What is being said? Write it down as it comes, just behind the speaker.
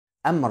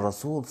أما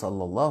الرسول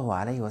صلى الله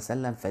عليه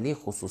وسلم فليه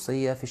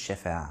خصوصية في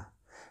الشفاعة.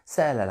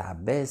 سأل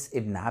العباس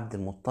ابن عبد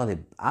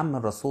المطلب عم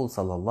الرسول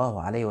صلى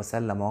الله عليه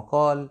وسلم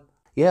وقال: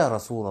 يا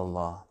رسول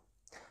الله،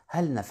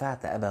 هل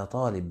نفعت أبا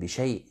طالب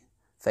بشيء؟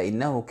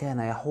 فإنه كان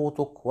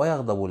يحوطك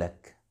ويغضب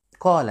لك.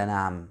 قال: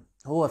 نعم،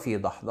 هو في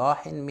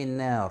ضحضاح من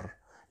نار،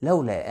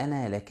 لولا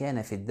أنا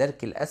لكان في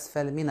الدرك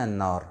الأسفل من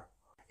النار.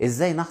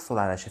 إزاي نحصل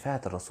على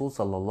شفاعة الرسول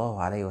صلى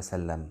الله عليه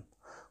وسلم؟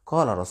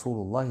 قال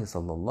رسول الله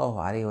صلى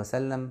الله عليه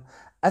وسلم: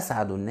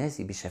 أسعد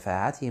الناس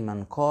بشفاعتي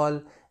من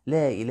قال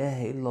لا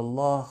إله إلا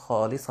الله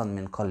خالصا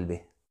من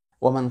قلبه،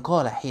 ومن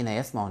قال حين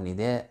يسمع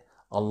النداء: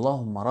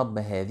 اللهم رب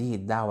هذه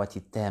الدعوة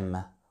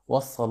التامة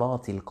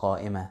والصلاة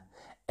القائمة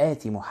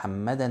آت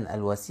محمدا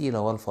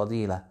الوسيلة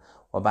والفضيلة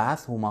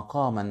وابعثه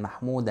مقاما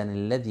محمودا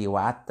الذي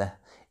وعدته،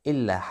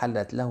 إلا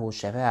حلت له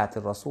شفاعة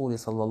الرسول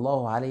صلى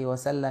الله عليه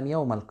وسلم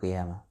يوم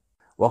القيامة.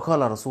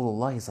 وقال رسول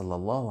الله صلى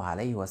الله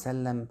عليه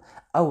وسلم: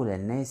 أولى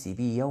الناس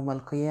بي يوم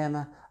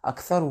القيامة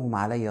أكثرهم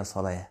علي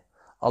صلاة.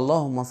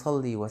 اللهم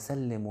صل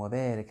وسلم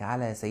وبارك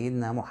على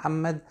سيدنا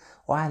محمد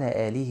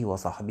وعلى آله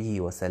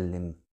وصحبه وسلم.